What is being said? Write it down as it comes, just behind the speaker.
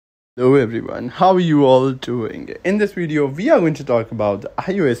Hello everyone, how are you all doing? In this video, we are going to talk about the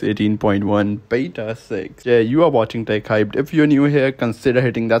iOS 18.1 Beta 6. Yeah, you are watching Tech Hyped. If you're new here, consider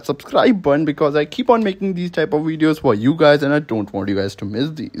hitting that subscribe button because I keep on making these type of videos for you guys and I don't want you guys to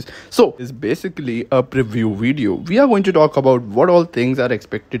miss these. So, it's basically a preview video. We are going to talk about what all things are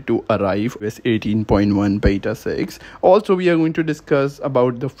expected to arrive with 18.1 Beta 6. Also, we are going to discuss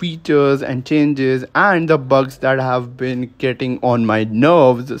about the features and changes and the bugs that have been getting on my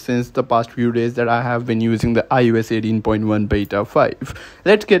nerves since the past few days that I have been using the iOS 18.1 Beta 5.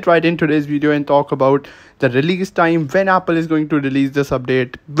 Let's get right into today's video and talk about the release time, when Apple is going to release this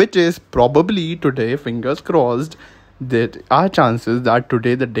update, which is probably today, fingers crossed. There are chances that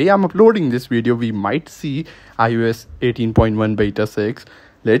today, the day I'm uploading this video, we might see iOS 18.1 Beta 6.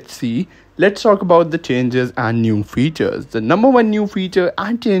 Let's see. Let's talk about the changes and new features. The number one new feature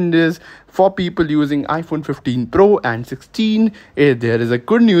and changes for people using iPhone 15 Pro and 16 is there is a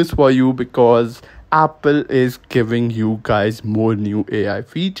good news for you because Apple is giving you guys more new AI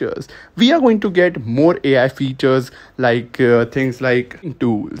features. We are going to get more AI features like things like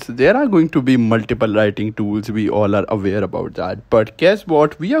tools. There are going to be multiple writing tools. We all are aware about that. But guess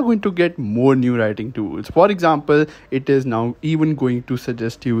what? We are going to get more new writing tools. For example, it is now even going to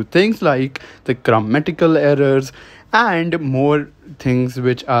suggest you things like the grammatical errors and more things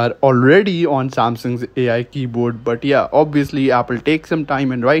which are already on Samsung's AI keyboard. But yeah, obviously Apple takes some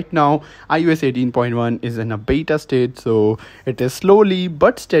time, and right now iOS 18.1 is in a beta state, so it is slowly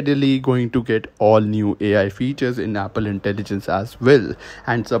but steadily going to get all new AI features in Apple Intelligence as well.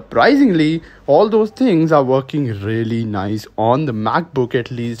 And surprisingly, all those things are working really nice on the MacBook, at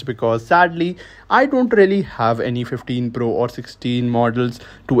least, because sadly I don't really have any 15 Pro or 16 models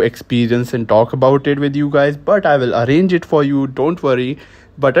to experience and talk about it with you guys, but I will arrange it for you, don't worry.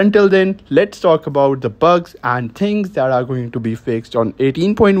 But until then, let's talk about the bugs and things that are going to be fixed on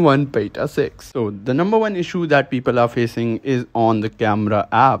 18.1 Beta 6. So the number one issue that people are facing is on the camera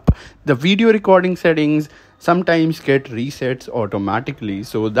app. The video recording settings sometimes get resets automatically,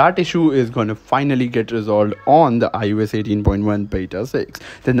 so that issue is going to finally get resolved on the iOS 18.1 Beta 6.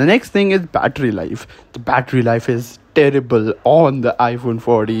 Then the next thing is battery life. The battery life is terrible on the iPhone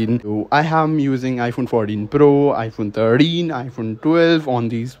 14. So I am using iPhone 14 Pro, iPhone 13, iPhone 12 on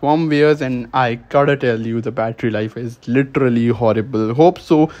these firmwares, and I gotta tell you, the battery life is literally horrible. Hope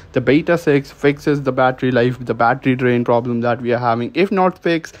so the Beta 6 fixes the battery life, the battery drain problem that we are having. If not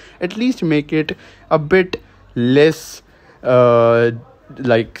fix, at least make it a bit less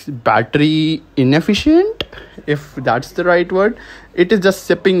like battery inefficient, if that's the right word. It is just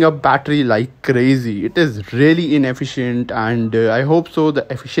sipping up battery like crazy. It is really inefficient, and I hope so the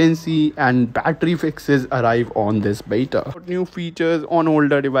efficiency and battery fixes arrive on this beta. New features on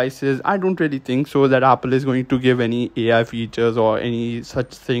older devices, I don't really think so that Apple is going to give any AI features or any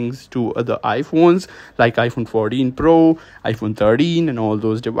such things to other iPhones like iPhone 14 Pro, iPhone 13 and all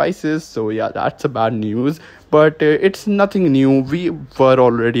those devices. So yeah, that's a bad news, but it's nothing new. We were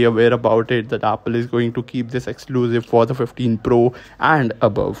already aware about it, that Apple is going to keep this exclusive for the 15 Pro and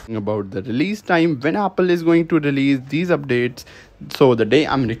above. About the release time, when Apple is going to release these updates, so the day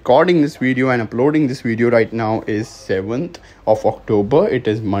I'm recording this video and uploading this video right now is 7th of October. It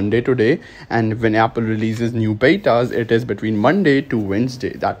is Monday today, and when Apple releases new betas, it is between Monday to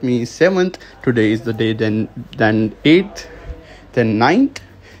Wednesday. That means 7th today is the day, then 8th, then 9th.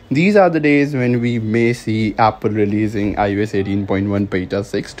 These are the days when we may see Apple releasing iOS 18.1 Beta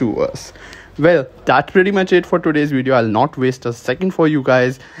 6 to us. Well, that's pretty much it for today's video. I'll not waste a second for you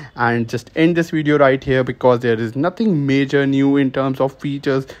guys and just end this video right here because there is nothing major new in terms of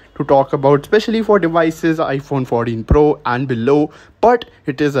features to talk about, especially for devices iPhone 14 Pro and below. But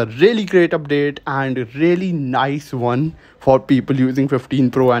it is a really great update and a really nice one for people using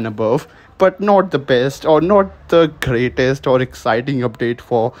 15 Pro and above, but not the best or not the greatest or exciting update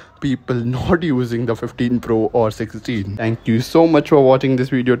for people not using the 15 Pro or 16. Thank you so much for watching this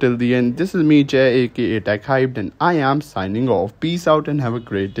video till the end. This is me, Jay, aka Tech Hyped, and I am signing off. Peace out and have a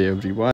great day, everyone.